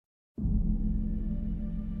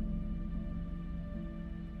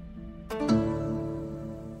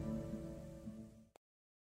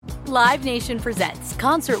Live Nation presents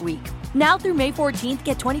Concert Week. Now through May 14th,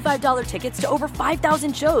 get $25 tickets to over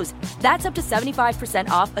 5,000 shows. That's up to 75%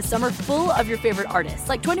 off a summer full of your favorite artists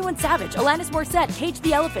like 21 Savage, Alanis Morissette, Cage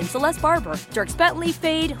the Elephant, Celeste Barber, Dierks Bentley,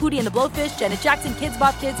 Fade, Hootie and the Blowfish, Janet Jackson, Kidz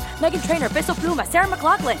Bop Kids, Meghan Trainor, Bissell Pluma, Sarah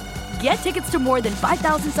McLachlan. Get tickets to more than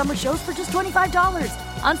 5,000 summer shows for just $25.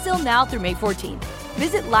 Until now through May 14th.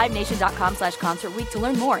 Visit LiveNation.com/Concert Week to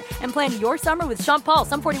learn more and plan your summer with Sean Paul,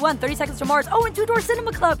 Sum 41, 30 Seconds to Mars, and Two Door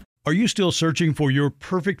Cinema Club. Are you still searching for your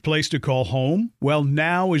perfect place to call home? Well,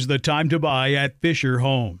 now is the time to buy at Fisher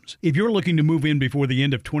Homes. If you're looking to move in before the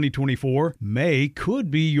end of 2024, May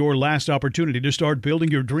could be your last opportunity to start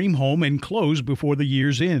building your dream home and close before the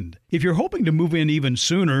year's end. If you're hoping to move in even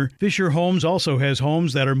sooner, Fisher Homes also has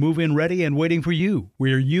homes that are move-in ready and waiting for you,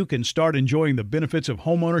 where you can start enjoying the benefits of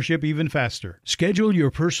homeownership even faster. Schedule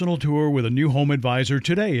your personal tour with a new home advisor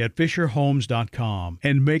today at FisherHomes.com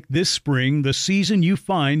and make this spring the season you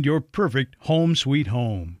find your perfect home sweet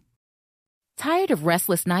home. Tired of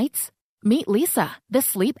restless nights? Meet Leesa, the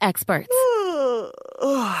sleep experts.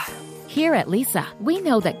 Here at Leesa, we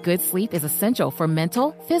know that good sleep is essential for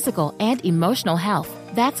mental, physical, and emotional health.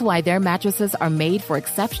 That's why their mattresses are made for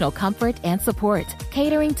exceptional comfort and support,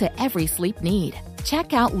 catering to every sleep need.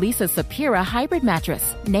 Check out Leesa's Sapira Hybrid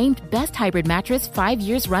Mattress, named Best Hybrid Mattress 5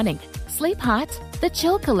 years running. Sleep hot? The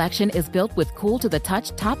Chill Collection is built with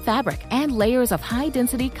cool-to-the-touch top fabric and layers of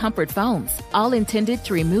high-density comfort foams, all intended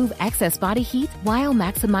to remove excess body heat while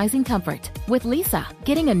maximizing comfort. With Leesa,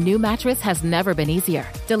 getting a new mattress has never been easier.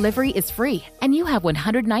 Delivery is free, and you have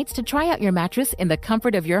 100 nights to try out your mattress in the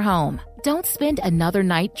comfort of your home. Don't spend another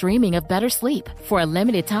night dreaming of better sleep. For a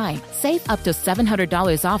limited time, save up to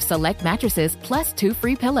 $700 off select mattresses plus 2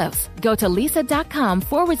 free pillows. Go to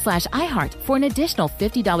leesa.com/iHeart for an additional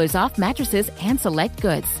 $50 off mattresses and select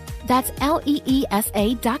goods. That's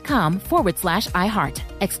LEESA.com/iHeart.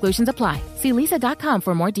 Exclusions apply. See leesa.com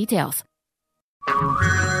for more details.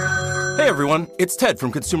 Hey everyone, it's Ted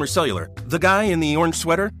from Consumer Cellular, the guy in the orange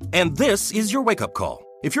sweater, and this is your wake-up call.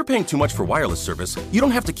 If you're paying too much for wireless service, you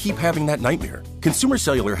don't have to keep having that nightmare. Consumer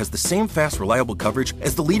Cellular has the same fast, reliable coverage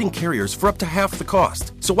as the leading carriers for up to half the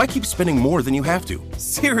cost. So why keep spending more than you have to?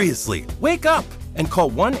 Seriously, wake up and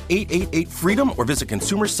call 1-888-FREEDOM or visit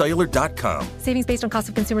consumercellular.com. Savings based on cost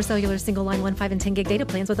of Consumer Cellular single line 1, 5, and 10 gig data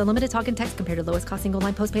plans with unlimited talk and text compared to lowest cost single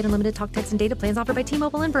line postpaid unlimited talk, text, and data plans offered by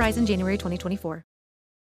T-Mobile and Verizon January 2024.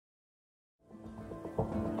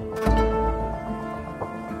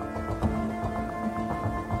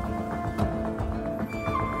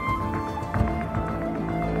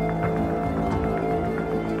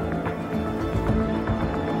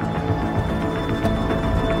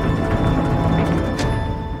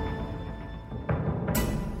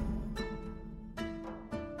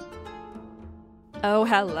 Oh,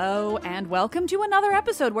 hello, and welcome to another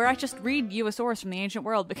episode where I just read you a source from the ancient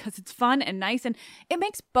world because it's fun and nice and it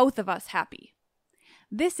makes both of us happy.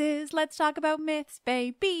 This is Let's Talk About Myths,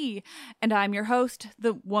 baby! And I'm your host,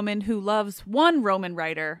 the woman who loves one Roman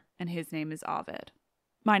writer, and his name is Ovid.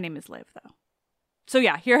 My name is Liv, though. So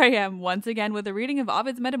yeah, here I am once again with a reading of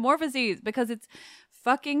Ovid's Metamorphoses because it's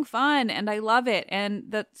fucking fun and I love it, and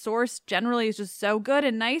the source generally is just so good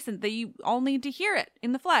and nice and that you all need to hear it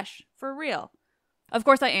in the flesh, for real. Of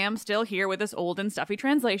course, I am still here with this old and stuffy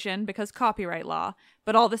translation because copyright law,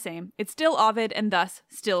 but all the same, it's still Ovid and thus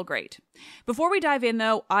still great. Before we dive in,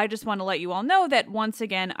 though, I just want to let you all know that once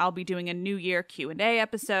again, I'll be doing a New Year Q&A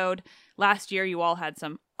episode. Last year, you all had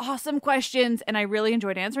some awesome questions, and I really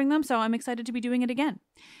enjoyed answering them, so I'm excited to be doing it again.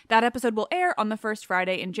 That episode will air on the first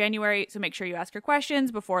Friday in January, so make sure you ask your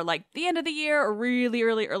questions before, the end of the year or really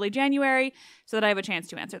early January, so that I have a chance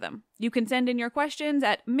to answer them. You can send in your questions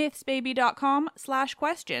at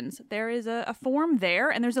mythsbaby.com/questions. There is a form there,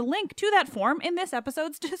 and there's a link to that form in this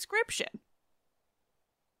episode's description.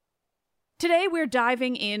 Today, we're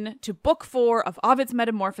diving into Book 4 of Ovid's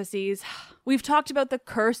Metamorphoses. We've talked about the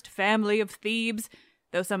cursed family of Thebes,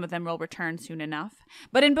 though some of them will return soon enough.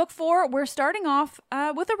 But in Book 4, we're starting off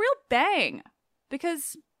with a real bang.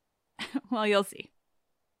 Because, well, you'll see.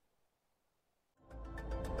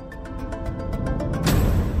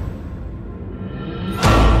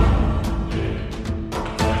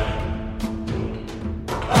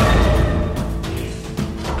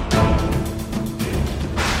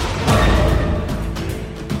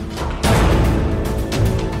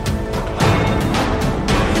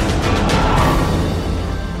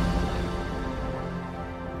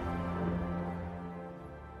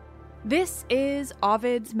 This is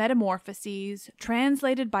Ovid's Metamorphoses,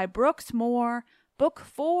 translated by Brooks Moore, Book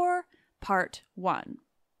 4, Part 1.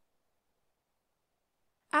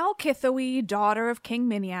 Alcithoe, daughter of King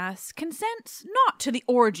Minyas, consents not to the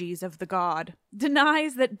orgies of the god,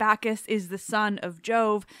 denies that Bacchus is the son of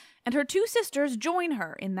Jove, and her 2 sisters join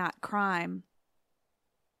her in that crime.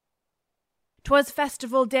 'Twas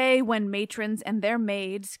festival day when matrons and their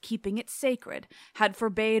maids, keeping it sacred, had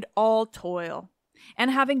forbade all toil.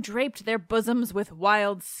 And having draped their bosoms with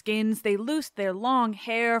wild skins, they loosed their long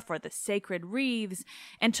hair for the sacred wreaths,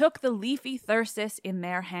 and took the leafy thyrsus in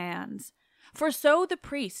their hands. For so the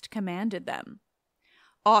priest commanded them.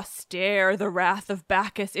 Austere the wrath of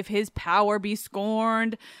Bacchus if his power be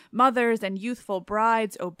scorned. Mothers and youthful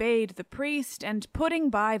brides obeyed the priest, and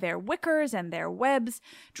putting by their wickers and their webs,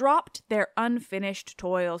 dropped their unfinished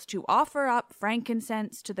toils to offer up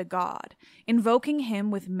frankincense to the god, invoking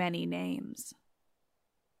him with many names.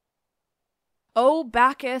 O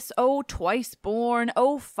Bacchus, O twice born,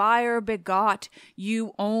 O fire begot,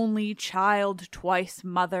 you only child twice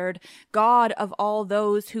mothered, god of all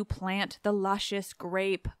those who plant the luscious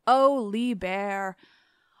grape, O Liber.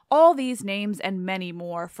 All these names and many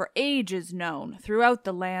more for ages known throughout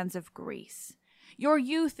the lands of Greece. Your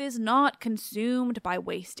youth is not consumed by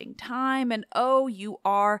wasting time, and oh, you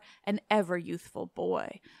are an ever-youthful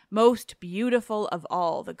boy, most beautiful of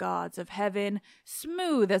all the gods of heaven,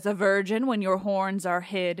 smooth as a virgin when your horns are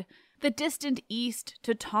hid. The distant east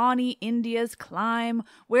to tawny India's clime,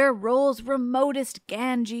 where rolls remotest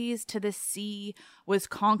Ganges to the sea, was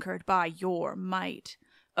conquered by your might.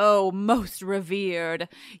 O most revered,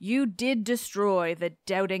 you did destroy the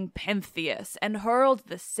doubting Pentheus, and hurled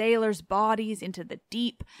the sailors' bodies into the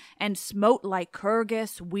deep, and smote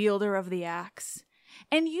Lycurgus, wielder of the axe.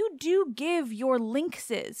 And you do give your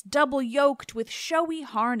lynxes double-yoked with showy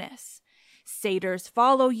harness. Satyrs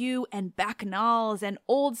follow you, and Bacchanals, and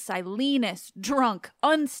old Silenus, drunk,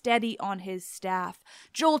 unsteady on his staff,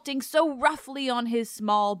 jolting so roughly on his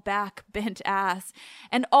small back-bent ass,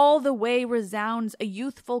 and all the way resounds a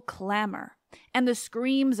youthful clamor, and the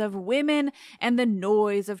screams of women, and the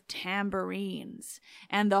noise of tambourines,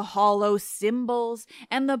 and the hollow cymbals,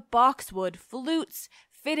 and the boxwood flutes,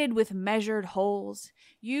 fitted with measured holes.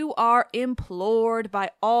 You are implored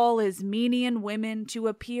by all Ismenian women to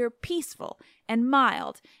appear peaceful and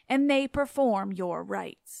mild, and they perform your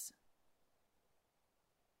rites.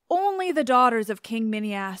 Only the daughters of King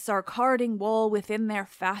Minyas are carding wool within their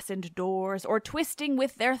fastened doors, or twisting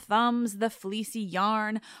with their thumbs the fleecy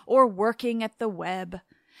yarn, or working at the web.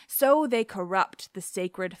 So they corrupt the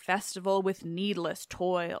sacred festival with needless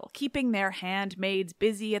toil, keeping their handmaids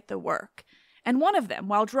busy at the work. And one of them,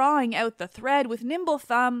 while drawing out the thread with nimble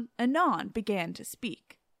thumb, anon began to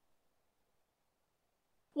speak.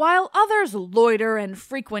 While others loiter and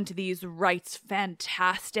frequent these rites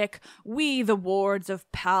fantastic, we, the wards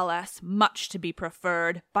of Pallas, much to be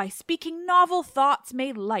preferred, by speaking novel thoughts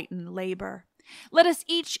may lighten labor. Let us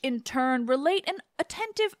each in turn relate an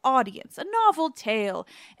attentive audience a novel tale,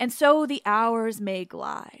 and so the hours may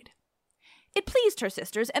glide. It pleased her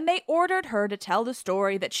sisters, and they ordered her to tell the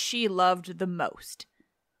story that she loved the most.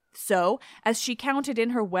 So, as she counted in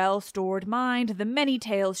her well-stored mind the many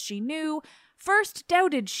tales she knew, first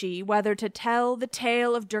doubted she whether to tell the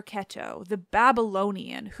tale of Derceto, the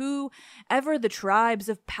Babylonian, who, ever the tribes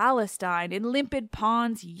of Palestine in limpid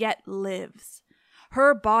ponds yet lives.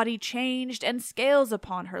 Her body changed and scales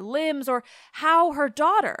upon her limbs, or how her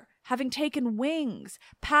daughter, having taken wings,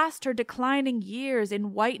 passed her declining years in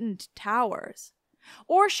whitened towers.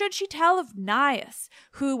 Or should she tell of Naias,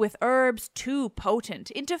 who with herbs too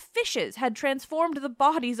potent into fishes had transformed the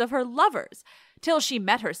bodies of her lovers, till she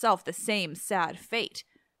met herself the same sad fate?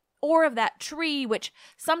 Or of that tree which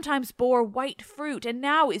sometimes bore white fruit and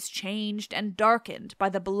now is changed and darkened by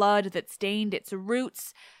the blood that stained its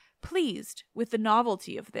roots? Pleased with the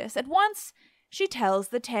novelty of this, at once she tells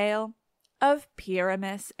the tale of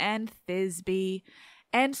Pyramus and Thisbe,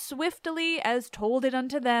 and swiftly as told it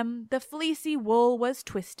unto them, the fleecy wool was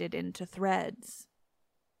twisted into threads.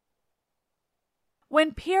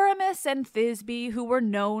 When Pyramus and Thisbe, who were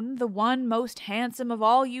known the one most handsome of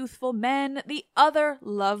all youthful men, the other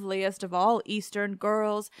loveliest of all Eastern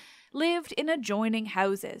girls, lived in adjoining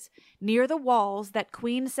houses, near the walls that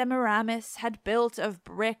Queen Semiramis had built of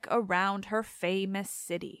brick around her famous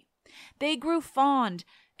city. They grew fond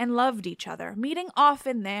and loved each other, meeting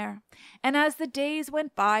often there, and as the days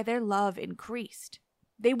went by their love increased.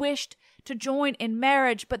 They wished to join in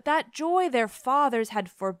marriage, but that joy their fathers had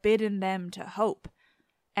forbidden them to hope.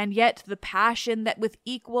 And yet the passion that with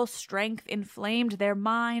equal strength inflamed their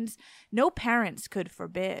minds, no parents could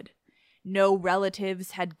forbid. No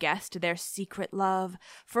relatives had guessed their secret love,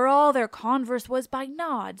 for all their converse was by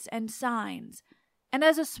nods and signs. And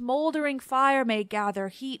as a smoldering fire may gather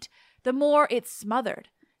heat, the more it smothered,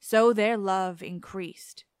 so their love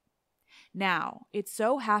increased. Now, it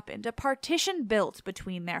so happened a partition built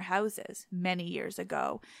between their houses many years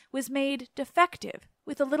ago was made defective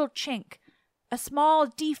with a little chink, a small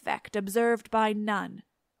defect observed by none,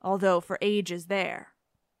 although for ages there.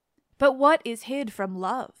 But what is hid from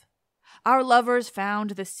love? Our lovers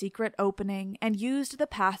found the secret opening and used the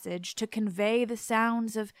passage to convey the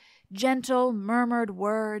sounds of gentle murmured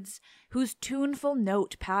words whose tuneful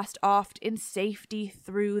note passed oft in safety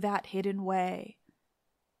through that hidden way.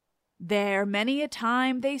 There many a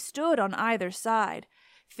time they stood on either side,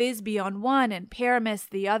 Thisbe on one and Pyramus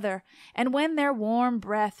the other, and when their warm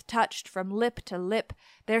breath touched from lip to lip,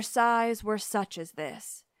 their sighs were such as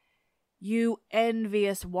this: "You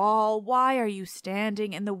envious wall, why are you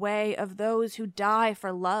standing in the way of those who die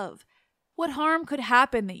for love? What harm could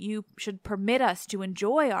happen that you should permit us to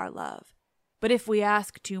enjoy our love? But if we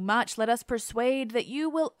ask too much, let us persuade that you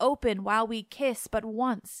will open while we kiss but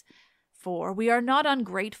once. For we are not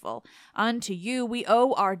ungrateful. Unto you we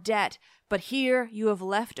owe our debt, but here you have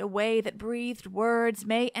left a way that breathed words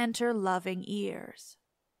may enter loving ears."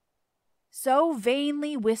 So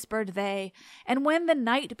vainly whispered they, and when the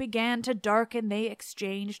night began to darken they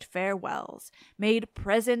exchanged farewells, made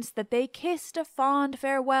presents that they kissed a fond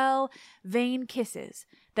farewell, vain kisses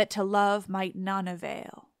that to love might none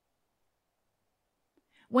avail.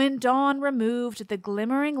 When dawn removed the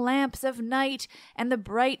glimmering lamps of night, and the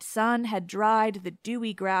bright sun had dried the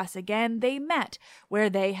dewy grass again, they met where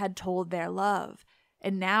they had told their love,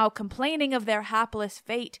 and now complaining of their hapless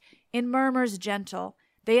fate, in murmurs gentle,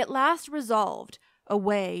 they at last resolved a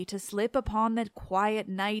way to slip upon the quiet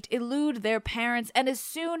night, elude their parents, and as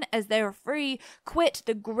soon as they were free, quit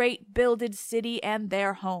the great builded city and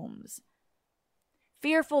their homes.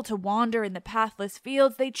 Fearful to wander in the pathless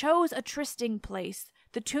fields, they chose a trysting place,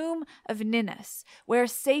 the tomb of Ninus, where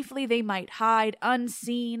safely they might hide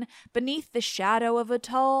unseen beneath the shadow of a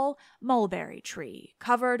tall mulberry tree,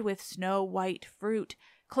 covered with snow-white fruit,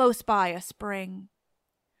 close by a spring.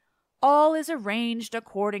 All is arranged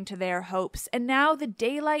according to their hopes, and now the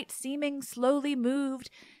daylight, seeming slowly moved,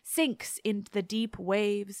 sinks into the deep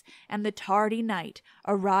waves, and the tardy night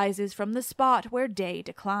arises from the spot where day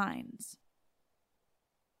declines.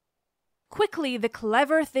 Quickly the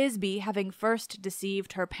clever Thisbe, having first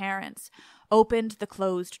deceived her parents, opened the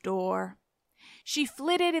closed door. She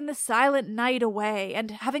flitted in the silent night away, and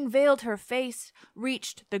having veiled her face,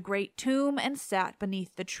 reached the great tomb and sat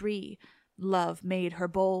beneath the tree. Love made her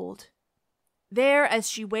bold. There, as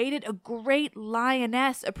she waited, a great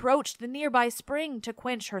lioness approached the nearby spring to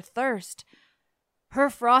quench her thirst, her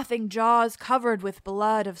frothing jaws covered with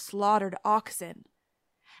blood of slaughtered oxen.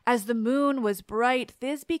 As the moon was bright,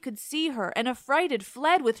 Thisbe could see her, and affrighted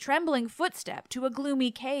fled with trembling footstep to a gloomy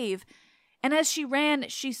cave, and as she ran,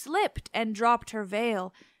 she slipped and dropped her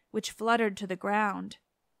veil, which fluttered to the ground.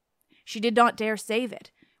 She did not dare save it.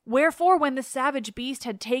 Wherefore, when the savage beast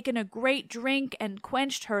had taken a great drink and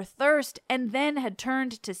quenched her thirst, and then had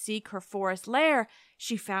turned to seek her forest lair,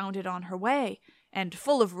 she found it on her way, and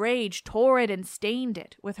full of rage tore it and stained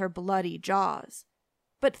it with her bloody jaws.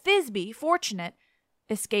 But Thisbe, fortunate,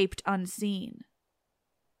 escaped unseen.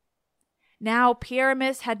 Now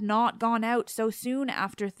Pyramus had not gone out so soon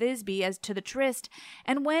after Thisbe as to the tryst,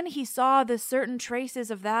 and when he saw the certain traces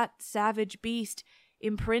of that savage beast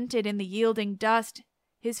imprinted in the yielding dust,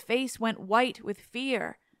 his face went white with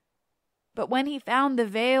fear. But when he found the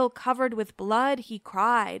veil covered with blood, he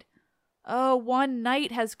cried, "Oh, one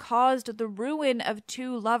night has caused the ruin of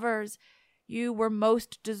two lovers. You were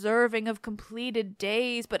most deserving of completed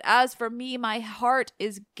days, but as for me, my heart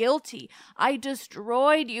is guilty. I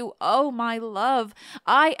destroyed you, oh my love.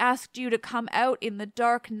 I asked you to come out in the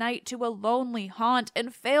dark night to a lonely haunt,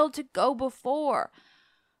 and failed to go before.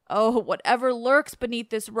 Oh, whatever lurks beneath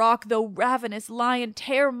this rock, though ravenous lion,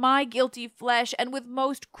 tear my guilty flesh, and with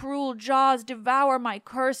most cruel jaws devour my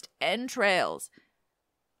cursed entrails.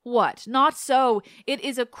 What, not so? It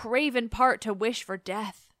is a craven part to wish for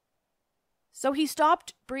death." So he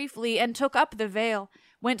stopped briefly and took up the veil,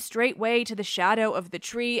 went straightway to the shadow of the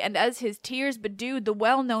tree, and as his tears bedewed the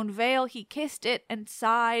well-known veil, he kissed it and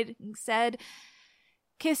sighed and said,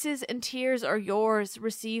 "Kisses and tears are yours,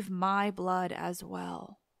 receive my blood as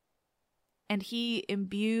well." And he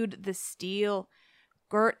imbued the steel,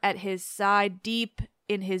 girt at his side deep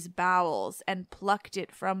in his bowels, and plucked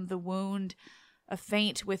it from the wound,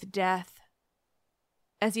 afaint with death.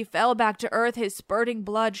 As he fell back to earth, his spurting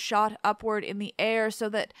blood shot upward in the air, so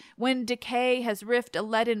that when decay has rift a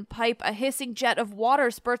leaden pipe, a hissing jet of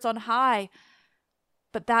water spurts on high.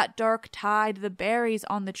 But that dark tide, the berries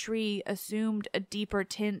on the tree assumed a deeper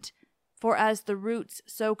tint, for as the roots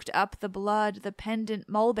soaked up the blood, the pendant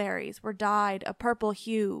mulberries were dyed a purple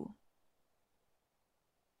hue.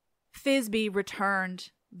 Thisbe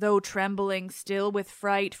returned, though trembling still with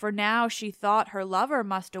fright, for now she thought her lover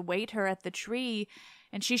must await her at the tree,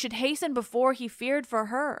 and she should hasten before he feared for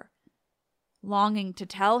her. Longing to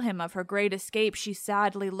tell him of her great escape, she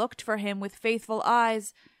sadly looked for him with faithful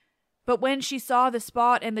eyes. But when she saw the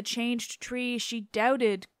spot and the changed tree, she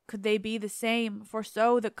doubted could they be the same, for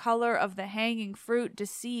so the color of the hanging fruit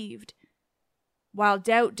deceived. While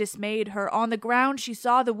doubt dismayed her, on the ground she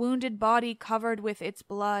saw the wounded body covered with its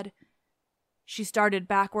blood. She started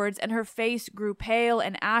backwards, and her face grew pale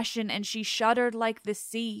and ashen, and she shuddered like the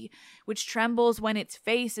sea, which trembles when its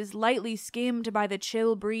face is lightly skimmed by the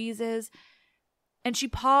chill breezes. And she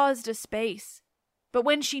paused a space. But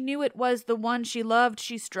when she knew it was the one she loved,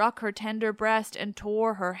 she struck her tender breast and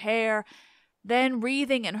tore her hair. Then,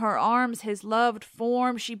 wreathing in her arms his loved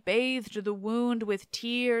form, she bathed the wound with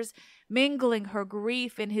tears, mingling her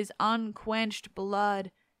grief in his unquenched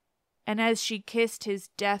blood. And as she kissed his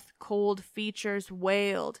death-cold features,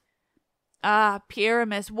 wailed, "Ah,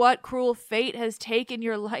 Pyramus, what cruel fate has taken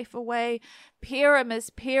your life away? Pyramus,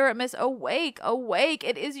 Pyramus, awake, awake!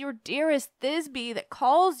 It is your dearest Thisbe that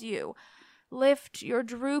calls you. Lift your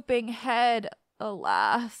drooping head,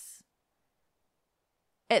 alas."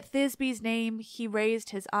 At Thisbe's name he raised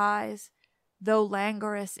his eyes, though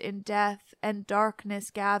languorous in death, and darkness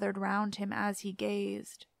gathered round him as he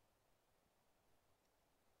gazed.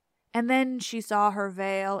 And then she saw her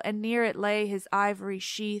veil, and near it lay his ivory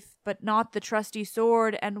sheath, but not the trusty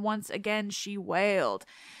sword, and once again she wailed,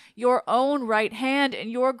 "Your own right hand and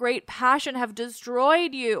your great passion have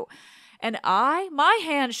destroyed you. And my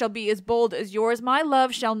hand shall be as bold as yours. My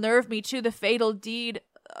love shall nerve me to the fatal deed.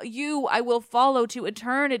 You I will follow to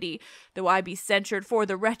eternity, though I be censured for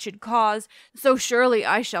the wretched cause. So surely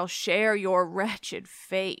I shall share your wretched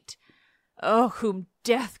fate. Oh, whom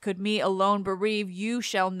death could me alone bereave, you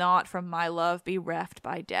shall not from my love be reft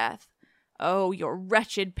by death. Oh, your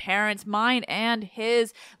wretched parents, mine and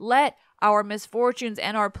his, let our misfortunes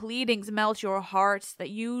and our pleadings melt your hearts, that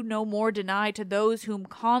you no more deny to those whom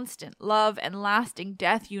constant love and lasting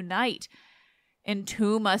death unite.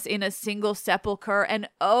 Entomb us in a single sepulchre, and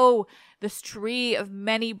oh, this tree of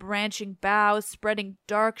many branching boughs, spreading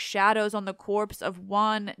dark shadows on the corpse of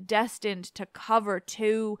one, destined to cover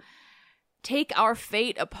two. Take our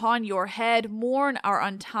fate upon your head, mourn our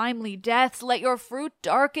untimely deaths, let your fruit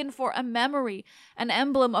darken for a memory, an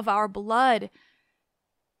emblem of our blood.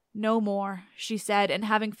 No more, she said, and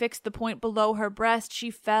having fixed the point below her breast, she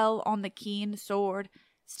fell on the keen sword,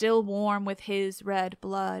 still warm with his red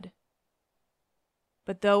blood.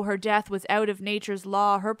 But though her death was out of nature's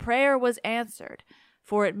law, her prayer was answered,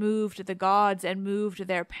 for it moved the gods and moved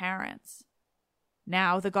their parents.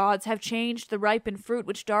 Now the gods have changed the ripened fruit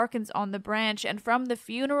which darkens on the branch, and from the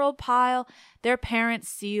funeral pile their parents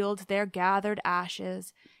sealed their gathered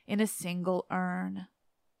ashes in a single urn.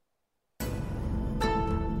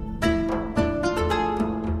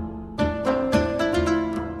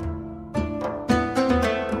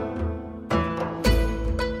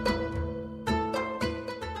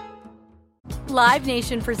 Live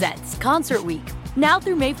Nation presents Concert Week. Now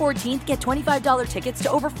through May 14th, get $25 tickets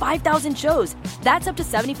to over 5,000 shows. That's up to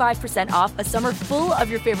 75% off a summer full of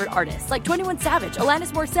your favorite artists like 21 Savage,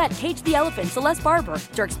 Alanis Morissette, Cage the Elephant, Celeste Barber,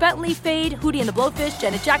 Dierks Bentley, Fade, Hootie and the Blowfish,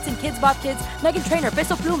 Janet Jackson, Kids Bop Kids, Meghan Trainor,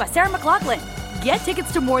 Peso Pluma, Sarah McLachlan. Get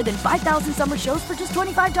tickets to more than 5,000 summer shows for just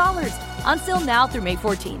 $25. Until now through May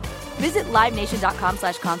 14th. Visit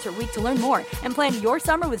LiveNation.com/Concert Week to learn more and plan your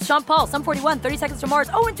summer with Sean Paul, Sum 41, 30 Seconds to Mars,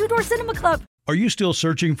 and Two Door Cinema Club. Are you still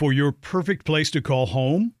searching for your perfect place to call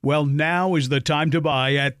home? Well, now is the time to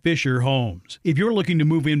buy at Fisher Homes. If you're looking to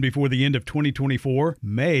move in before the end of 2024,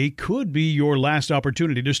 May could be your last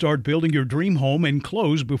opportunity to start building your dream home and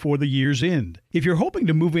close before the year's end. If you're hoping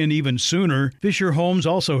to move in even sooner, Fisher Homes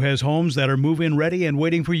also has homes that are move-in ready and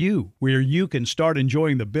waiting for you, where you can start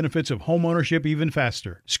enjoying the benefits of homeownership even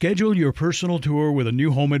faster. Schedule your personal tour with a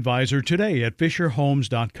new home advisor today at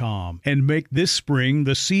FisherHomes.com and make this spring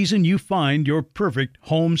the season you find your perfect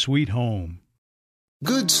home sweet home.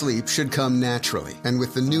 Good sleep should come naturally, and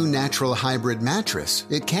with the new Natural Hybrid mattress,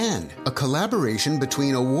 it can. A collaboration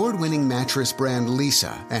between award-winning mattress brand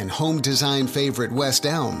Leesa and home design favorite West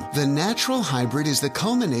Elm, the Natural Hybrid is the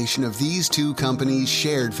culmination of these two companies'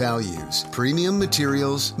 shared values: premium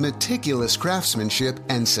materials, meticulous craftsmanship,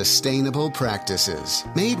 and sustainable practices.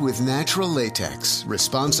 Made with natural latex,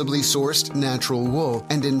 responsibly sourced natural wool,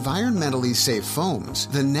 and environmentally safe foams,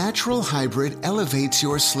 the Natural Hybrid elevates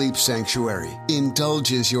your sleep sanctuary. Indulge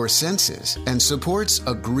indulges your senses and supports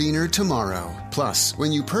a greener tomorrow. Plus,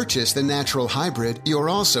 when you purchase the natural hybrid, you're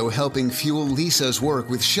also helping fuel Lisa's work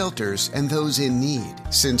with shelters and those in need.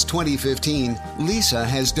 Since 2015, Lisa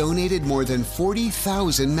has donated more than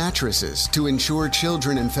 40,000 mattresses to ensure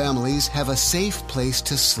children and families have a safe place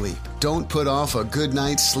to sleep. Don't put off a good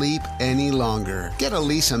night's sleep any longer. Get a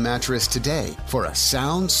Lisa mattress today for a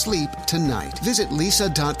sound sleep tonight. Visit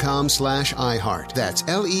lisa.com/iHeart. That's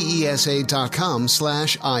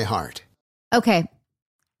LEESA.com/iHeart. Okay.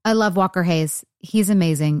 I love Walker Hayes. He's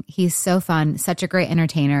amazing. He's so fun, such a great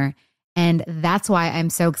entertainer. And that's why I'm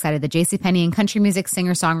so excited that JCPenney and country music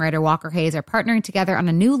singer-songwriter Walker Hayes are partnering together on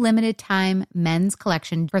a new limited-time men's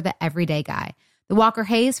collection for the everyday guy. The Walker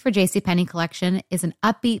Hayes for JCPenney collection is an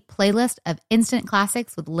upbeat playlist of instant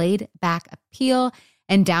classics with laid-back appeal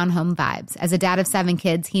and down-home vibes. As a dad of 7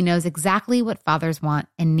 kids, he knows exactly what fathers want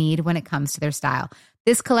and need when it comes to their style.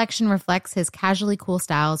 This collection reflects his casually cool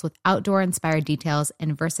styles with outdoor-inspired details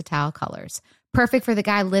and versatile colors. Perfect for the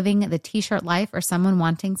guy living the t-shirt life or someone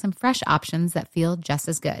wanting some fresh options that feel just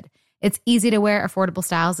as good. It's easy to wear, affordable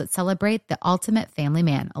styles that celebrate the ultimate family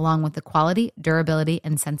man, along with the quality, durability,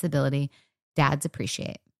 and sensibility dads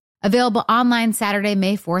appreciate. Available online Saturday,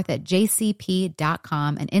 May 4th at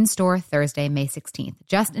jcp.com and in-store Thursday, May 16th,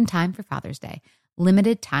 just in time for Father's Day.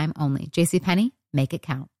 Limited time only. JCPenney, make it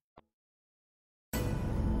count.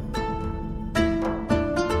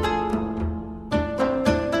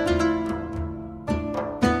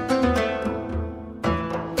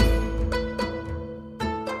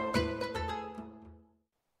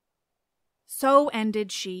 So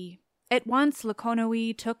ended she. At once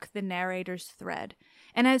Laconoe took the narrator's thread,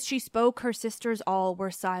 and as she spoke her sisters all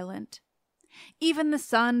were silent. Even the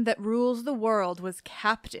sun that rules the world was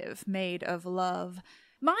captive, made of love.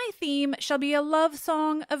 My theme shall be a love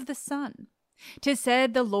song of the sun. 'Tis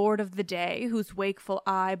said the lord of the day, whose wakeful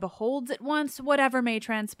eye beholds at once whatever may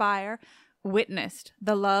transpire, witnessed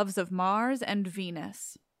the loves of Mars and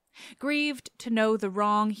Venus. Grieved to know the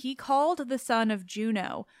wrong, he called the son of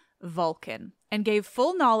Juno Vulcan, and gave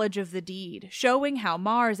full knowledge of the deed, showing how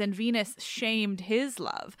Mars and Venus shamed his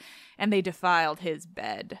love, and they defiled his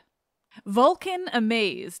bed. Vulcan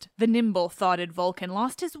amazed, the nimble-thoughted Vulcan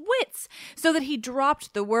lost his wits, so that he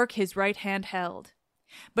dropped the work his right hand held.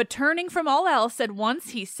 But turning from all else, at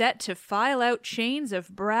once he set to file out chains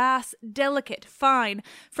of brass, delicate, fine,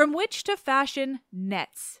 from which to fashion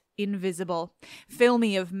nets, invisible,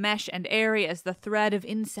 filmy of mesh and airy as the thread of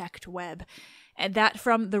insect web, and that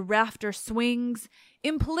from the rafter swings,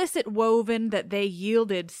 implicit woven, that they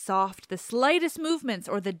yielded soft the slightest movements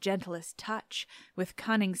or the gentlest touch. With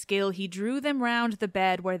cunning skill he drew them round the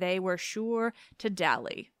bed where they were sure to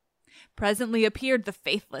dally. Presently appeared the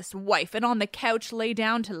faithless wife, and on the couch lay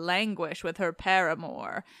down to languish with her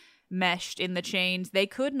paramour. Meshed in the chains, they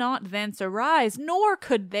could not thence arise, nor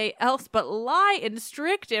could they else but lie in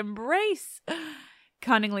strict embrace,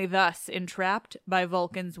 cunningly thus entrapped by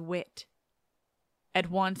Vulcan's wit. At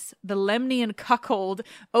once the Lemnian cuckold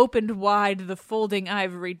opened wide the folding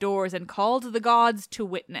ivory doors and called the gods to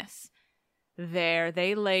witness. There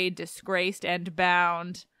they lay disgraced and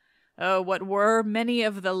bound. Oh, what were many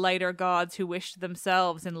of the lighter gods who wished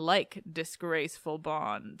themselves in like disgraceful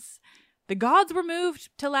bonds. The gods were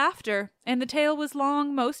moved to laughter, and the tale was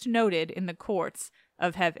long most noted in the courts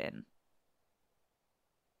of heaven.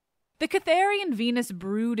 The Cytherean Venus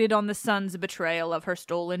brooded on the sun's betrayal of her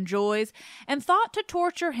stolen joys, and thought to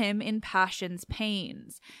torture him in passion's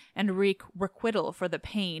pains, and wreak requital for the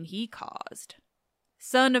pain he caused.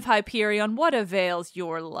 Son of Hyperion, what avails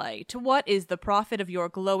your light? What is the profit of your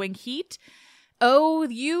glowing heat? O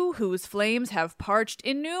you whose flames have parched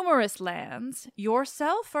innumerous lands,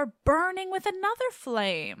 yourself are burning with another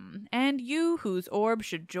flame, and you whose orb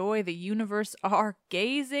should joy the universe are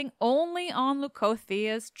gazing only on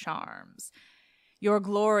Leucothea's charms. Your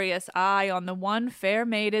glorious eye on the one fair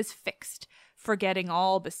maid is fixed, forgetting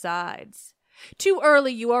all besides. Too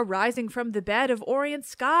early you are rising from the bed of orient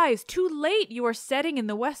skies, too late you are setting in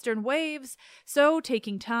the western waves, so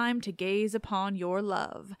taking time to gaze upon your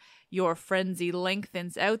love. Your frenzy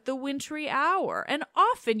lengthens out the wintry hour, and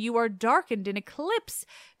often you are darkened in eclipse,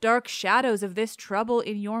 dark shadows of this trouble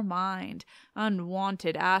in your mind,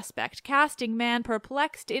 unwonted aspect, casting man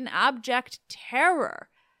perplexed in abject terror.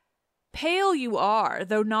 Pale you are,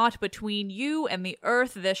 though not between you and the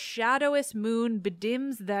earth the shadowous moon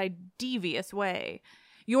bedims thy devious way.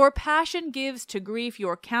 Your passion gives to grief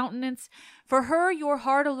your countenance, for her your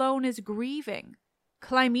heart alone is grieving.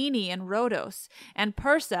 Clymene and Rhodos, and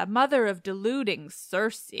Persa, mother of deluding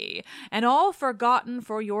Circe, and all forgotten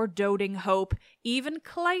for your doting hope, even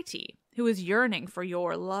Clytie, who is yearning for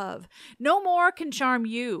your love. No more can charm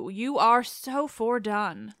you. You are so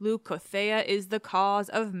fordone. Leucothea is the cause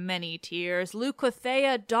of many tears.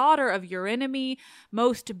 Leucothea, daughter of Eurynome,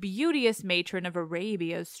 most beauteous matron of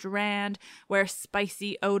Arabia's strand, where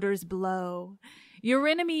spicy odors blow.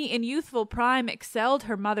 Eurynome in youthful prime excelled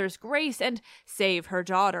her mother's grace, and, save her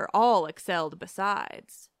daughter, all excelled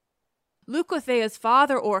besides. Leucothea's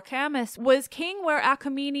father, Orcamus, was king where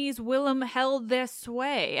Achaemenes whilom held their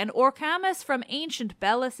sway, and Orcamus from ancient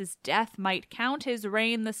Belus' death might count his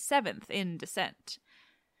reign the 7th in descent.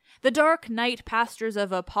 The dark night pastures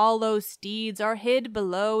of Apollo's steeds are hid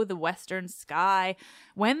below the western sky,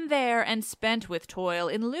 when there, and spent with toil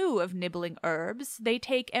in lieu of nibbling herbs, they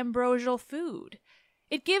take ambrosial food.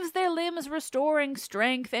 It gives their limbs restoring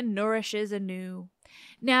strength and nourishes anew.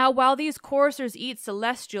 Now, while these coursers eat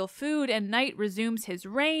celestial food and night resumes his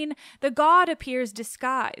reign, the god appears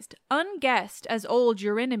disguised, unguessed as old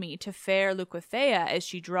Eurynome to fair Leucothea as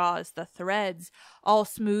she draws the threads, all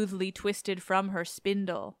smoothly twisted from her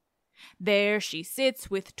spindle. There she sits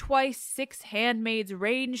with twice 6 handmaids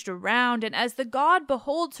ranged around, and as the god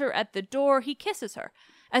beholds her at the door, he kisses her,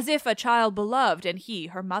 as if a child beloved and he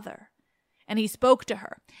her mother. And he spoke to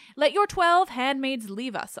her, "Let your 12 handmaids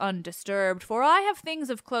leave us undisturbed, for I have things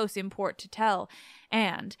of close import to tell,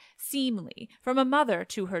 and, seemly, from a mother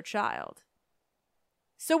to her child."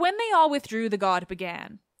 So when they all withdrew, the god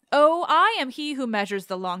began, "Oh, I am he who measures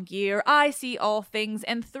the long year. I see all things,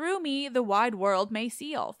 and through me the wide world may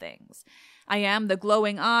see all things. I am the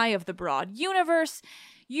glowing eye of the broad universe.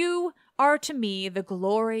 You are to me the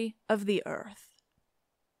glory of the earth."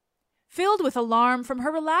 Filled with alarm, from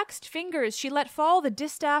her relaxed fingers she let fall the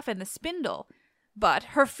distaff and the spindle. But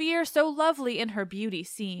her fear so lovely in her beauty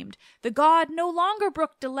seemed, the god no longer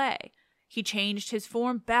brooked delay. He changed his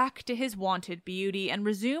form back to his wonted beauty, and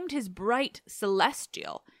resumed his bright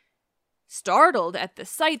celestial. Startled at the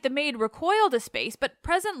sight, the maid recoiled a space, but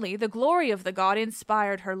presently the glory of the god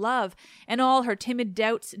inspired her love, and all her timid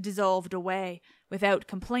doubts dissolved away. Without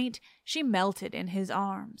complaint, she melted in his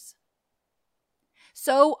arms.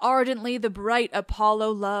 So ardently the bright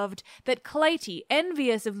Apollo loved, that Clytie,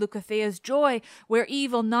 envious of Leucothea's joy, where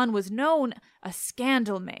evil none was known, a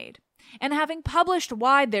scandal made. And having published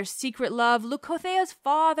wide their secret love, Leucothea's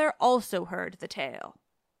father also heard the tale.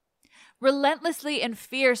 Relentlessly and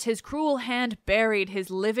fierce his cruel hand buried his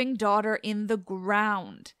living daughter in the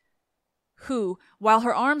ground, who, while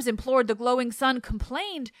her arms implored the glowing sun,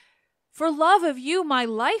 complained, "For love of you my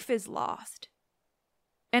life is lost."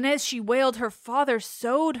 And as she wailed, her father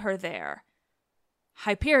sowed her there.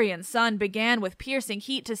 Hyperion's son began with piercing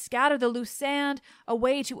heat to scatter the loose sand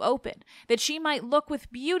away to open, that she might look with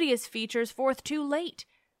beauteous features forth too late.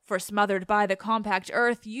 For smothered by the compact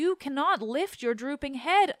earth, you cannot lift your drooping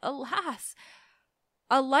head, alas!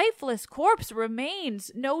 A lifeless corpse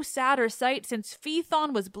remains, no sadder sight since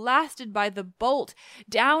Phaethon was blasted by the bolt,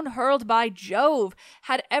 down hurled by Jove,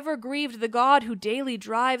 had ever grieved the god who daily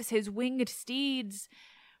drives his winged steeds.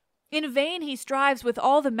 In vain he strives with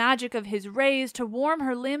all the magic of his rays to warm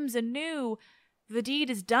her limbs anew. The deed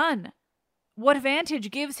is done. What vantage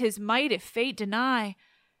gives his might if fate deny?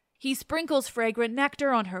 He sprinkles fragrant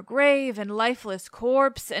nectar on her grave and lifeless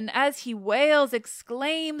corpse, and as he wails,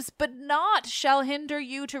 exclaims, "But naught shall hinder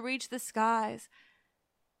you to reach the skies."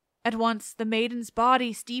 At once the maiden's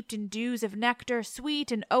body, steeped in dews of nectar, sweet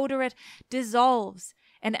and odorate, dissolves,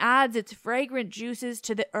 and adds its fragrant juices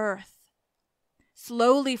to the earth.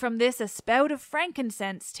 Slowly from this a spout of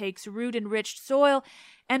frankincense takes root-enriched soil,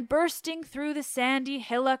 and bursting through the sandy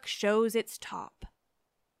hillock shows its top.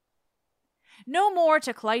 No more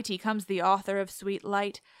to Clytie comes the author of sweet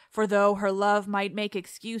light, for though her love might make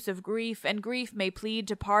excuse of grief, and grief may plead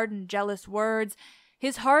to pardon jealous words,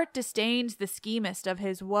 his heart disdains the schemist of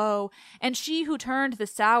his woe, and she who turned the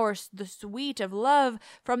sour the sweet of love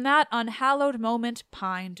from that unhallowed moment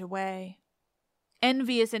pined away.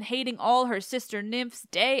 Envious and hating all her sister nymphs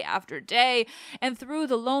day after day, and through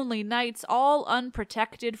the lonely nights all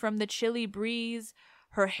unprotected from the chilly breeze,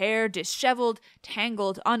 her hair disheveled,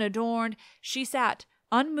 tangled, unadorned, she sat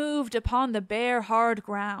unmoved upon the bare hard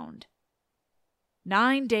ground.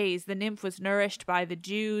 9 days the nymph was nourished by the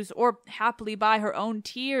dews, or haply by her own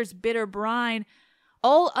tears' bitter brine.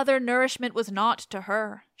 All other nourishment was naught to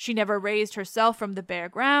her. She never raised herself from the bare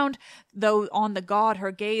ground, though on the god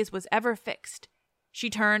her gaze was ever fixed. She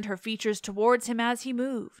turned her features towards him as he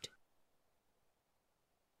moved.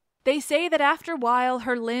 They say that after while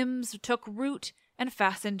her limbs took root and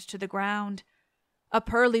fastened to the ground. A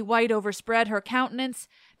pearly white overspread her countenance,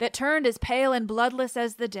 that turned as pale and bloodless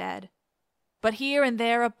as the dead. But here and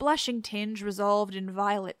there a blushing tinge resolved in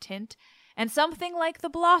violet tint, and something like the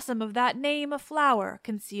blossom of that name a flower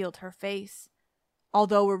concealed her face.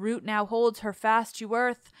 Although a root now holds her fast to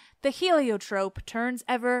earth, the heliotrope turns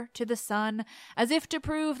ever to the sun, as if to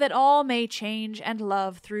prove that all may change and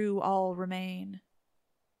love through all remain.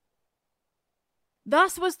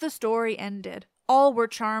 Thus was the story ended. All were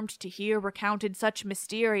charmed to hear recounted such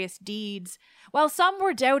mysterious deeds. While some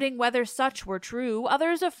were doubting whether such were true,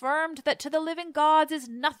 others affirmed that to the living gods is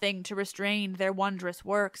nothing to restrain their wondrous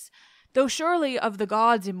works, though surely of the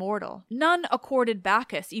gods immortal none accorded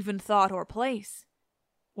Bacchus even thought or place.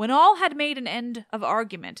 When all had made an end of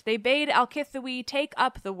argument, they bade Alcithoe take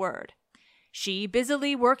up the word. She,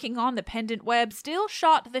 busily working on the pendant web, still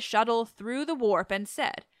shot the shuttle through the warp and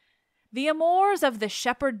said, "The amours of the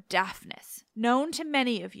shepherd Daphnis, known to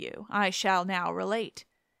many of you, I shall now relate.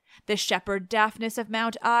 The shepherd Daphnis of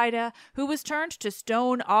Mount Ida, who was turned to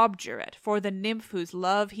stone obdurate for the nymph whose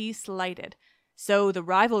love he slighted, so the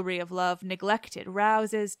rivalry of love neglected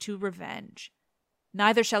rouses to revenge.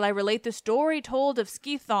 Neither shall I relate the story told of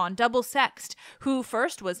Scython double-sexed, who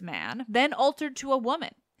first was man, then altered to a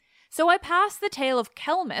woman. So I pass the tale of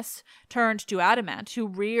Kelmus, turned to adamant, who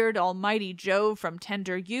reared almighty Jove from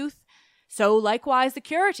tender youth, so likewise the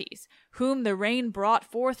Curetes, whom the rain brought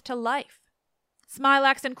forth to life.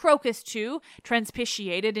 Smilax and Crocus, too,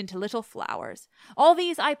 transpitiated into little flowers. All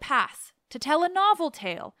these I pass, to tell a novel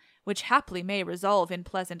tale, which haply may resolve in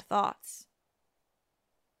pleasant thoughts.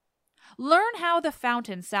 Learn how the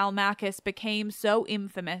fountain Salmachus became so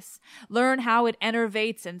infamous. Learn how it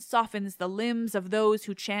enervates and softens the limbs of those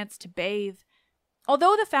who chance to bathe.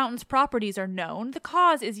 Although the fountain's properties are known, the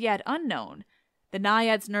cause is yet unknown. The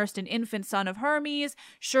Naiads nursed an infant son of Hermes,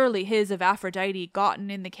 surely his of Aphrodite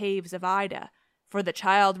gotten in the caves of Ida, for the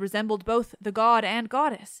child resembled both the god and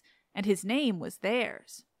goddess, and his name was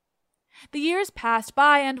theirs. The years passed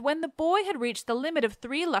by, and when the boy had reached the limit of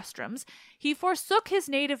 3 lustrums, he forsook his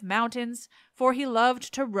native mountains, for he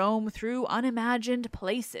loved to roam through unimagined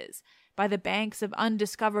places, by the banks of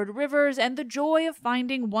undiscovered rivers, and the joy of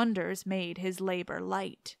finding wonders made his labor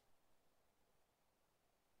light.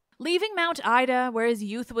 Leaving Mount Ida, where his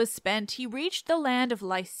youth was spent, he reached the land of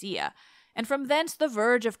Lycia, and from thence the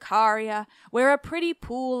verge of Caria, where a pretty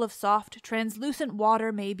pool of soft, translucent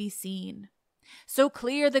water may be seen. So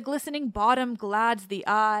clear the glistening bottom glads the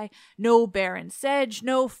eye, no barren sedge,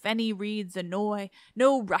 no fenny reeds annoy,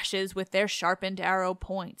 no rushes with their sharpened arrow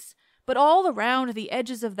points, but all around the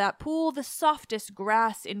edges of that pool the softest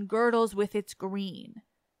grass engirdles with its green.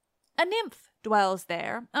 A nymph dwells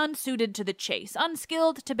there, unsuited to the chase,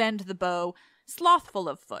 unskilled to bend the bow, slothful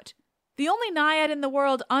of foot, the only naiad in the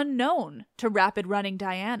world unknown to rapid-running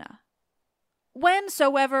Diana.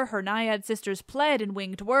 Whensoever her naiad sisters pled in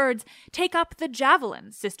winged words, "Take up the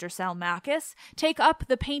javelin, sister Salmachus, take up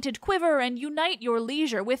the painted quiver, and unite your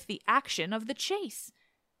leisure with the action of the chase,"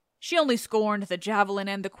 she only scorned the javelin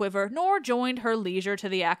and the quiver, nor joined her leisure to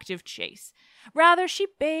the active chase. Rather she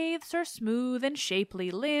bathes her smooth and shapely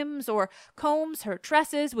limbs, or combs her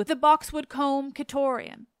tresses with the boxwood comb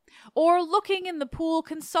Catorian, or looking in the pool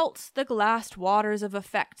consults the glassed waters of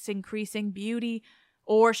effects increasing beauty,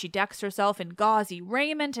 or she decks herself in gauzy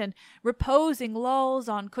raiment and reposing lolls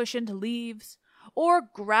on cushioned leaves, or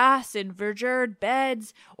grass in verdured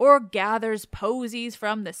beds, or gathers posies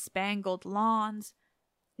from the spangled lawns.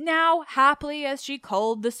 Now, haply as she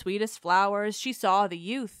culled the sweetest flowers, she saw the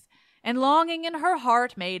youth, and longing in her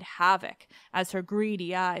heart made havoc as her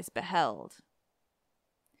greedy eyes beheld.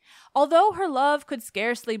 Although her love could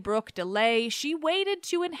scarcely brook delay, she waited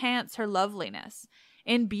to enhance her loveliness,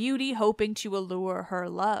 in beauty hoping to allure her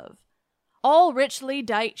love. All richly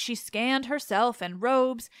dight she scanned herself and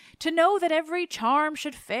robes, to know that every charm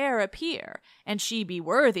should fair appear, and she be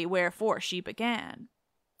worthy wherefore she began.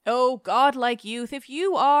 O godlike youth, if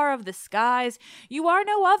you are of the skies, you are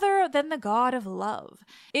no other than the god of love.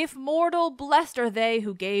 If mortal, blessed are they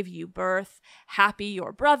who gave you birth. Happy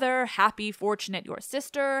your brother, happy fortunate your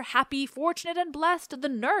sister, happy fortunate and blessed the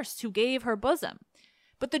nurse who gave her bosom.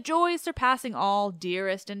 But the joys surpassing all,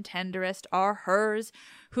 dearest and tenderest, are hers,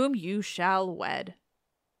 whom you shall wed.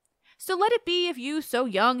 So let it be, if you so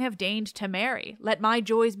young have deigned to marry, let my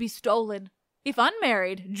joys be stolen. If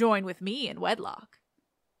unmarried, join with me in wedlock.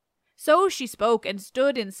 So she spoke and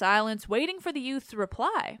stood in silence, waiting for the youth's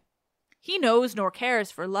reply. He knows nor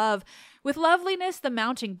cares for love. With loveliness the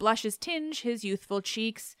mounting blushes tinge his youthful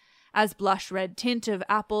cheeks, as blush-red tint of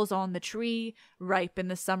apples on the tree, ripe in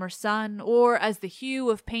the summer sun, or as the hue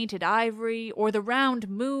of painted ivory, or the round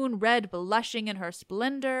moon red blushing in her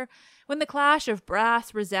splendor, when the clash of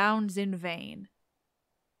brass resounds in vain.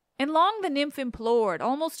 And long the nymph implored,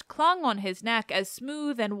 almost clung on his neck, as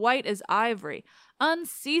smooth and white as ivory,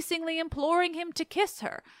 unceasingly imploring him to kiss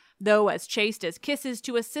her, though as chaste as kisses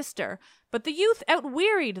to a sister. But the youth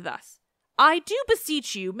outwearied thus. I do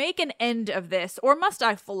beseech you, make an end of this, or must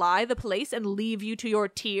I fly the place and leave you to your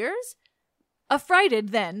tears? Affrighted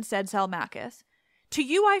then, said Salmachus, to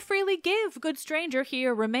you I freely give, good stranger,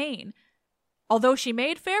 here remain. Although she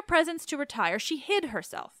made fair presence to retire, she hid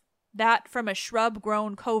herself, that from a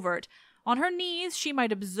shrub-grown covert, on her knees she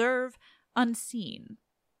might observe unseen.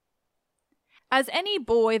 As any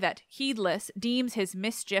boy that, heedless, deems his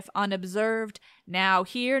mischief unobserved, now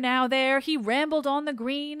here, now there, he rambled on the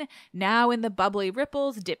green, now in the bubbly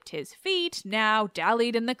ripples dipped his feet, now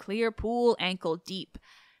dallied in the clear pool ankle deep.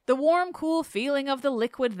 The warm, cool feeling of the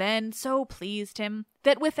liquid then so pleased him,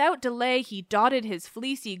 that without delay he dotted his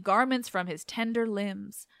fleecy garments from his tender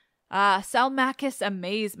limbs. Ah, Salmachus,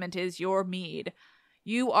 amazement is your meed.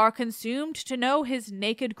 You are consumed to know his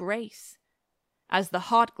naked grace. As the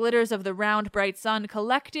hot glitters of the round bright sun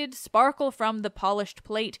collected sparkle from the polished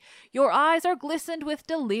plate, your eyes are glistened with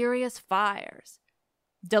delirious fires.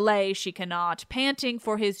 Delay she cannot, panting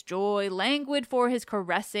for his joy, languid for his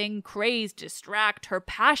caressing, crazed distract, her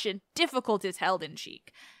passion difficult is held in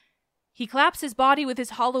cheek. He claps his body with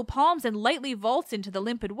his hollow palms and lightly vaults into the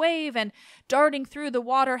limpid wave, and, darting through the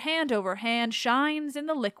water hand over hand, shines in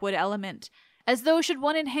the liquid element, as though should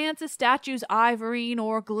one enhance a statue's ivorine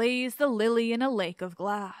or glaze the lily in a lake of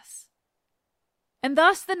glass. And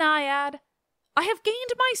thus the Naiad, I have gained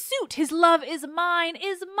my suit, his love is mine,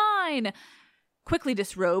 is mine. Quickly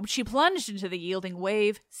disrobed, she plunged into the yielding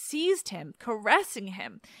wave, seized him, caressing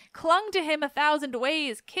him, clung to him 1,000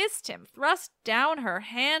 ways, kissed him, thrust down her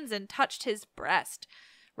hands and touched his breast,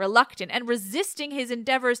 reluctant and resisting his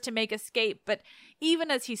endeavors to make escape, but even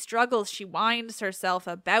as he struggles, she winds herself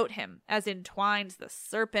about him, as entwines the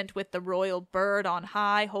serpent with the royal bird on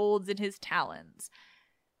high holds in his talons.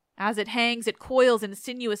 As it hangs, it coils in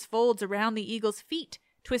sinuous folds around the eagle's feet,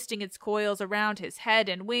 twisting its coils around his head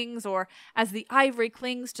and wings, or as the ivory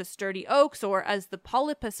clings to sturdy oaks, or as the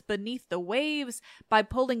polypus beneath the waves, by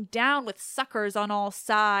pulling down with suckers on all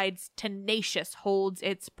sides, tenacious holds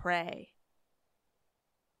its prey.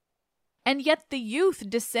 And yet the youth,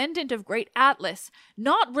 descendant of great Atlas,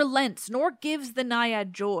 not relents nor gives the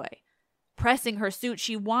Naiad joy. Pressing her suit,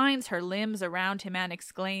 she winds her limbs around him and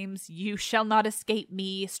exclaims, You shall not escape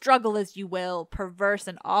me, struggle as you will, perverse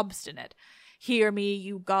and obstinate. Hear me,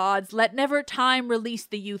 you gods, let never time release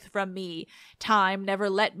the youth from me, time never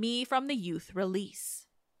let me from the youth release.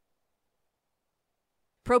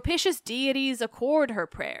 Propitious deities accord her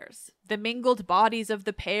prayers. The mingled bodies of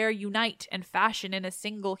the pair unite and fashion in a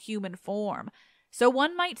single human form. So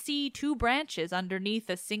one might see 2 branches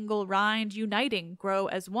underneath a single rind uniting grow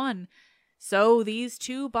as one. So these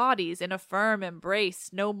 2 bodies in a firm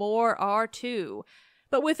embrace no more are 2.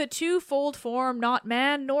 But with a 2-fold form not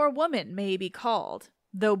man nor woman may be called,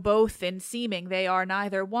 though both in seeming they are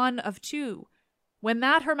neither one of 2. When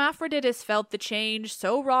that Hermaphroditus felt the change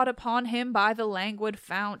so wrought upon him by the languid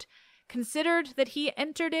fount, considered that he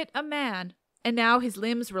entered it a man, and now his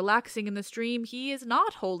limbs relaxing in the stream, he is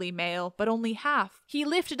not wholly male, but only half. He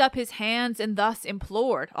lifted up his hands and thus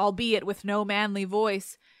implored, albeit with no manly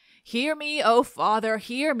voice, Hear me, O father,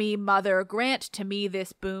 hear me, mother, grant to me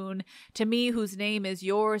this boon, to me whose name is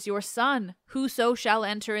yours, your son. Whoso shall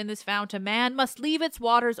enter in this fount a man must leave its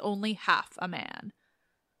waters only half a man.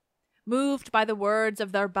 Moved by the words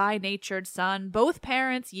of their by-natured son, both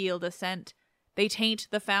parents yield assent. They taint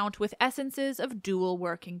the fount with essences of dual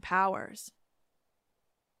working powers.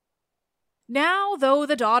 Now, though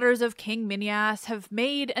the daughters of King Minyas have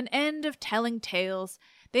made an end of telling tales,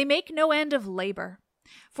 they make no end of labor.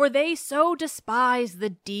 For they so despise the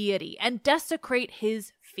deity and desecrate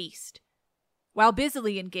his feast. While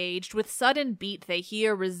busily engaged, with sudden beat they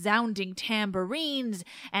hear resounding tambourines,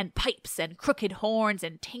 and pipes and crooked horns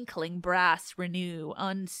and tinkling brass renew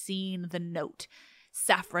unseen the note.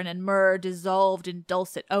 Saffron and myrrh dissolved in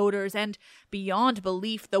dulcet odors, and, beyond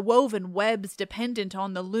belief, the woven webs dependent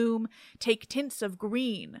on the loom take tints of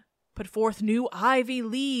green, put forth new ivy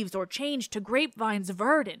leaves, or change to grapevines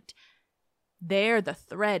verdant. There the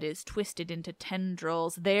thread is twisted into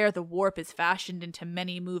tendrils, there the warp is fashioned into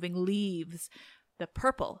many moving leaves. The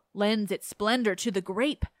purple lends its splendor to the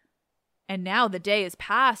grape. And now the day is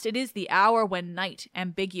past, it is the hour when night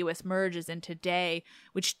ambiguous merges into day,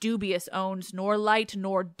 which dubious owns nor light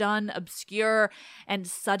nor dun obscure, and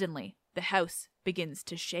suddenly the house begins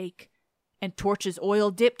to shake. And torches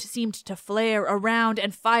oil-dipped seemed to flare around,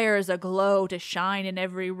 and fires aglow to shine in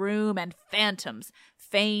every room, and phantoms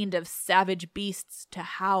feigned of savage beasts to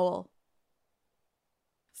howl.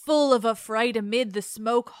 Full of affright amid the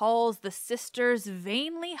smoke halls the sisters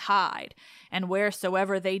vainly hide, and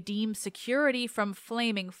wheresoever they deem security from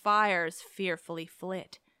flaming fires fearfully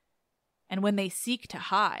flit. And when they seek to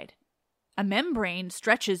hide, a membrane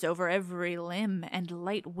stretches over every limb, and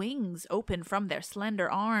light wings open from their slender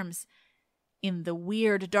arms. In the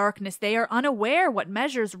weird darkness they are unaware what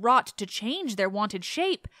measures wrought to change their wonted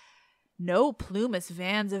shape. No plumous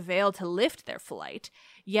vans avail to lift their flight,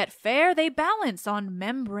 yet fair they balance on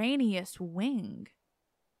membranous wing.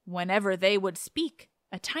 Whenever they would speak,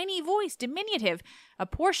 a tiny voice diminutive,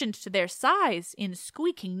 apportioned to their size, in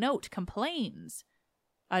squeaking note complains.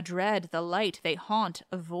 Adread the light they haunt,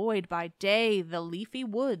 avoid by day the leafy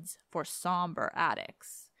woods for sombre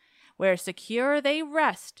attics, where secure they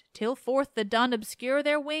rest till forth the dun obscure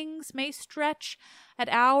their wings may stretch at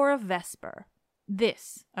hour of vesper.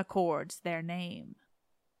 This accords their name.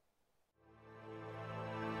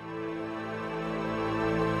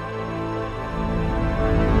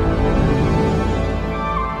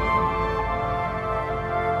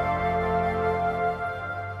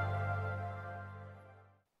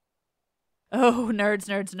 Oh, nerds,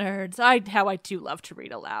 nerds, nerds. How I do love to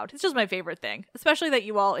read aloud. It's just my favorite thing, especially that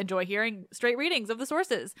you all enjoy hearing straight readings of the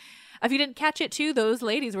sources. If you didn't catch it too, those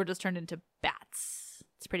ladies were just turned into bats.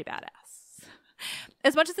 It's pretty badass.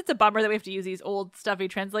 As much as it's a bummer that we have to use these old stuffy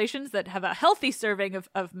translations that have a healthy serving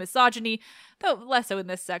of misogyny, though less so in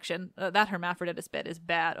this section, that hermaphroditus bit is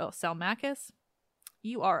bad. Oh, Selmachus,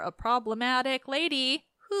 you are a problematic lady.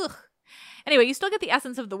 Whew. Anyway, you still get the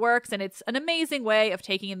essence of the works, and it's an amazing way of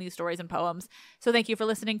taking in these stories and poems. So thank you for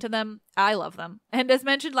listening to them. I love them. And as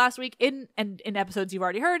mentioned last week in episodes you've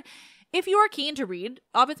already heard, if you are keen to read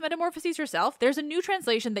Ovid's Metamorphoses yourself, there's a new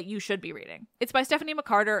translation that you should be reading. It's by Stephanie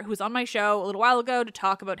McCarter, who was on my show a little while ago to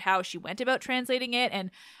talk about how she went about translating it,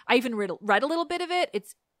 and I even read a little bit of it.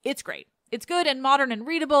 It's great. It's good and modern and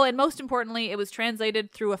readable, and most importantly, it was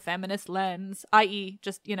translated through a feminist lens, i.e.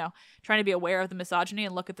 just, trying to be aware of the misogyny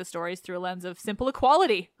and look at the stories through a lens of simple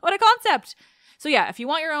equality. What a concept! So yeah, if you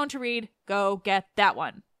want your own to read, go get that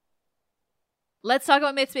one. Let's Talk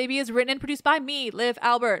About Myths, Baby is written and produced by me, Liv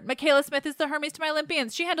Albert. Michaela Smith is the Hermes to my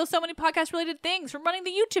Olympians. She handles so many podcast-related things, from running the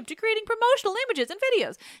YouTube to creating promotional images and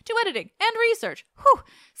videos, to editing and research. Whew!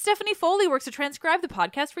 Stephanie Foley works to transcribe the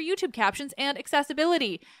podcast for YouTube captions and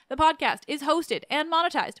accessibility. The podcast is hosted and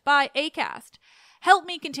monetized by Acast. Help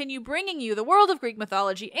me continue bringing you the world of Greek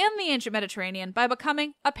mythology and the ancient Mediterranean by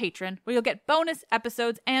becoming a patron, where you'll get bonus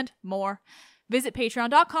episodes and more. Visit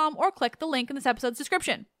patreon.com or click the link in this episode's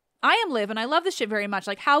description. I am Liv, and I love this shit very much.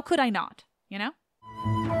 Like, how could I not?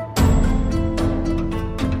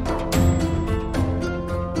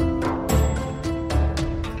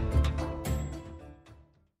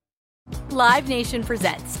 Live Nation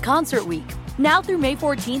presents Concert Week. Now through May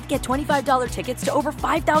 14th, get $25 tickets to over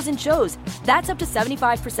 5,000 shows. That's up to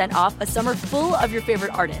 75% off a summer full of your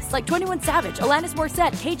favorite artists like 21 Savage, Alanis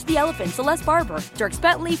Morissette, Cage the Elephant, Celeste Barber, Dierks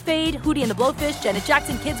Bentley, Fade, Hootie and the Blowfish, Janet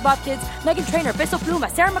Jackson, Kids Bop Kids, Meghan Trainor, Peso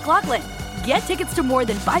Pluma, Sarah McLachlan. Get tickets to more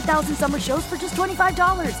than 5,000 summer shows for just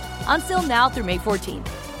 $25. Until now through May 14th.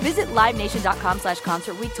 Visit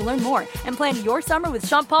LiveNation.com/Concert Week to learn more and plan your summer with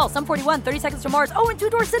Sean Paul, Sum 41, 30 Seconds to Mars, and Two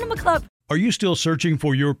Door Cinema Club. Are you still searching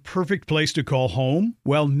for your perfect place to call home?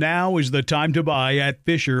 Well, now is the time to buy at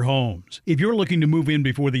Fisher Homes. If you're looking to move in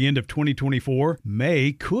before the end of 2024,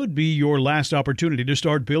 May could be your last opportunity to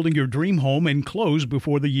start building your dream home and close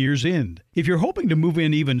before the year's end. If you're hoping to move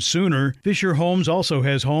in even sooner, Fisher Homes also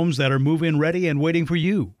has homes that are move-in ready and waiting for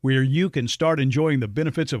you, where you can start enjoying the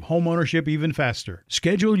benefits of homeownership even faster.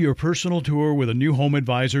 Schedule your personal tour with a new home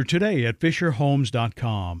advisor today at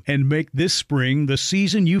FisherHomes.com and make this spring the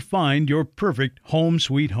season you find your perfect home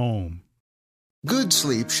sweet home. Good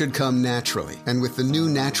sleep should come naturally, and with the new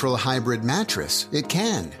Natural Hybrid mattress, it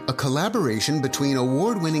can. A collaboration between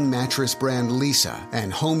award-winning mattress brand Leesa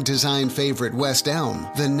and home design favorite West Elm,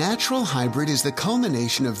 the Natural Hybrid is the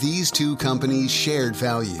culmination of these two companies' shared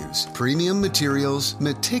values: premium materials,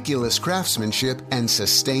 meticulous craftsmanship, and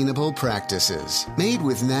sustainable practices. Made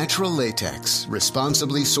with natural latex,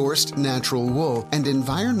 responsibly sourced natural wool, and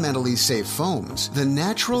environmentally safe foams, the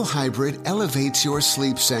Natural Hybrid elevates your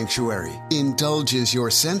sleep sanctuary, indulges your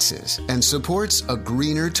senses, and supports a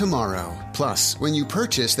greener tomorrow. Plus, when you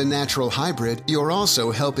purchase the Natural Hybrid, you're also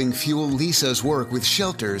helping fuel Leesa's work with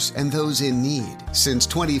shelters and those in need. Since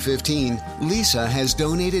 2015, Leesa has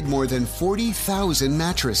donated more than 40,000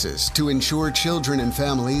 mattresses to ensure children and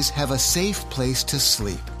families have a safe place to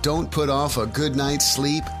sleep. Don't put off a good night's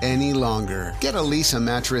sleep any longer. Get a Leesa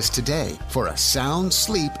mattress today for a sound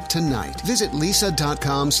sleep tonight. Visit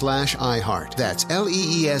Leesa.com/iHeart. That's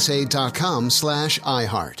LEESA.com/iHeart.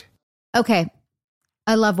 Okay,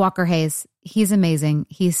 I love Walker Hayes. He's amazing.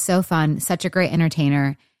 He's so fun, such a great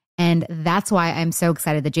entertainer. And that's why I'm so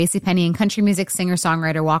excited that JCPenney and country music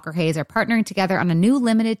singer-songwriter Walker Hayes are partnering together on a new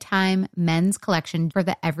limited-time men's collection for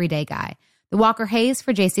the everyday guy. The Walker Hayes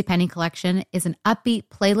for JCPenney collection is an upbeat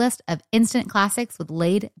playlist of instant classics with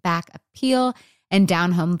laid-back appeal and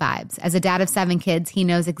down-home vibes. As a dad of 7 kids, he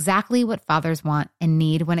knows exactly what fathers want and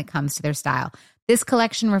need when it comes to their style. This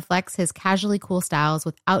collection reflects his casually cool styles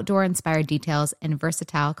with outdoor-inspired details and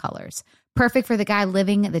versatile colors. Perfect for the guy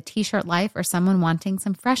living the t-shirt life or someone wanting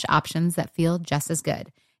some fresh options that feel just as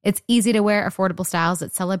good. It's easy to wear, affordable styles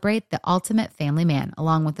that celebrate the ultimate family man,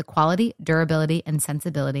 along with the quality, durability, and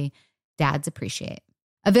sensibility dads appreciate.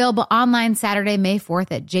 Available online Saturday, May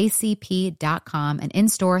 4th at jcp.com and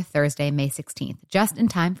in-store Thursday, May 16th, just in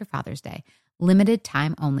time for Father's Day. Limited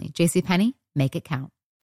time only. JCPenney, make it count.